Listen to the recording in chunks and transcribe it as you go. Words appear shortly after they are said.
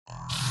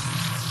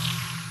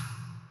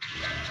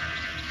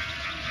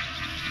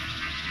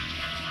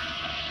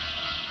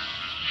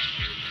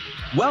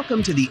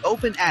Welcome to the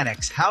Open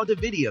edX How to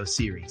Video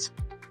series.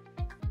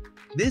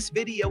 This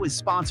video is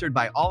sponsored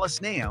by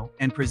Olisneo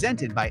and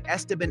presented by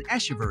Esteban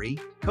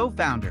Echeverry,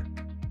 co-founder.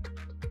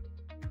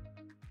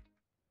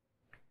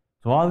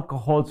 To add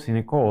cohorts in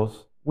a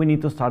course, we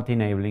need to start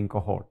enabling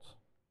cohorts.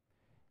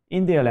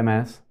 In the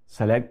LMS,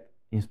 select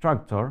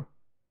Instructor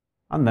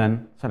and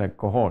then select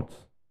Cohorts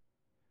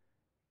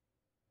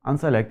and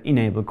select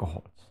Enable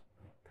Cohorts.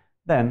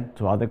 Then,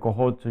 to add a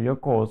cohort to your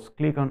course,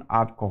 click on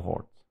Add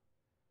Cohorts.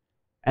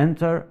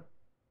 Enter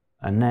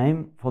a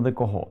name for the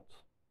cohort.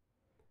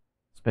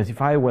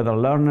 Specify whether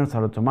learners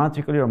are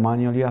automatically or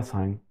manually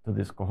assigned to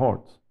these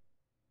cohorts.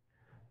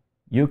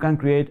 You can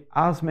create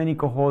as many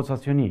cohorts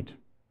as you need.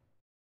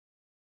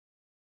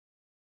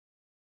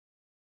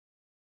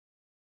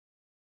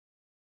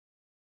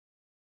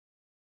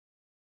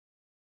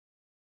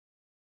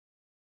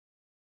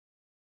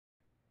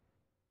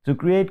 To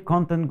create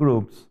content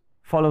groups,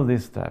 follow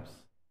these steps.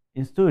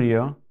 In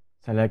Studio,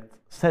 select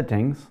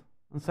Settings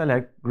and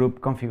select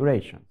Group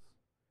Configurations.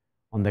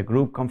 On the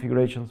Group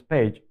Configurations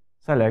page,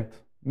 select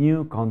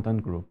New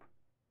Content Group.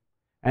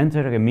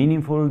 Enter a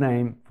meaningful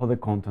name for the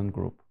content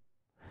group.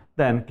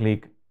 Then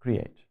click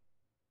Create.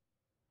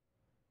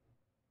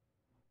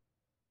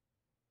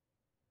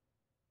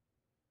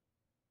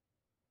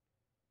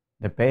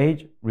 The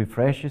page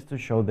refreshes to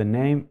show the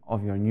name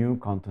of your new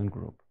content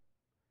group.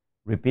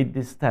 Repeat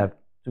this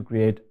step to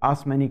create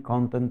as many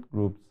content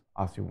groups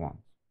as you want.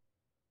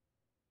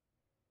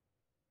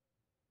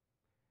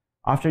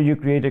 After you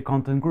create a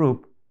content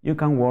group, you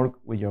can work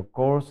with your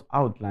course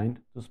outline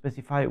to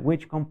specify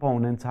which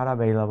components are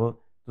available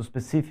to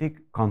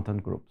specific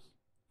content groups.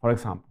 For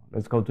example,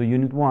 let's go to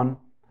Unit 1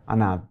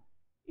 and add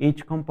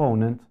each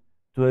component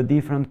to a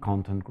different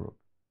content group.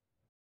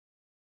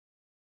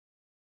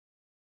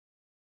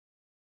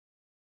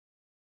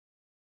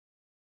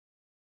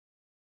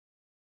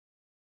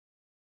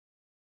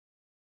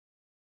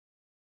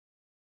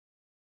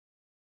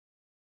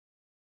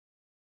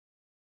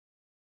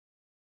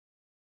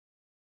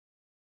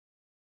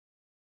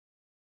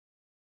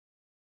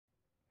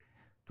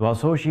 To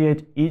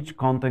associate each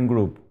content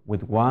group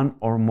with one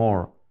or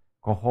more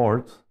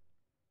cohorts,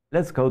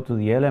 let's go to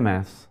the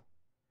LMS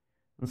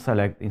and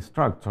select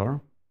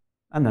Instructor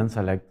and then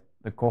select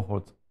the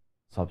Cohorts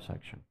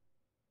subsection.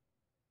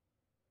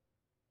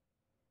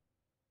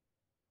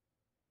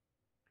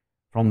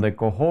 From the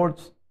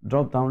Cohorts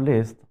drop-down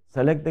list,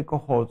 select the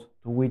cohort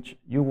to which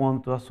you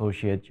want to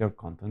associate your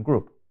content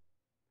group.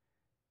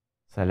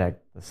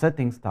 Select the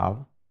Settings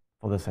tab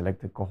for the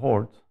selected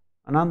cohort,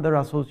 and under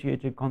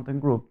Associated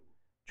Content Group,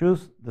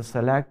 choose the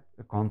Select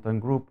a Content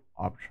Group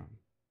option.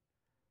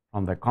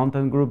 From the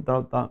Content Group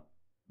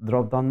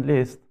drop-down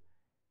list,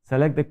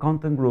 select the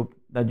content group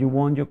that you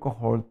want your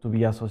cohort to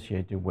be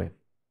associated with.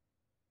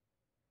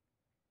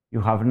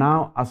 You have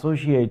now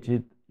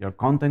associated your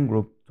content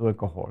group to a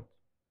cohort.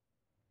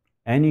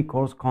 Any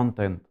course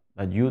content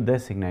that you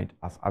designate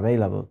as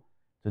available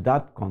to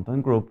that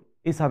content group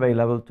is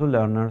available to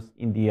learners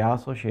in the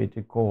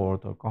associated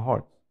cohort or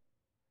cohorts.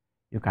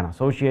 You can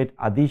associate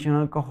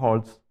additional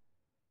cohorts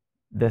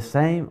the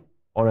same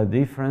or a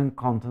different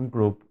content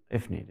group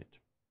if needed.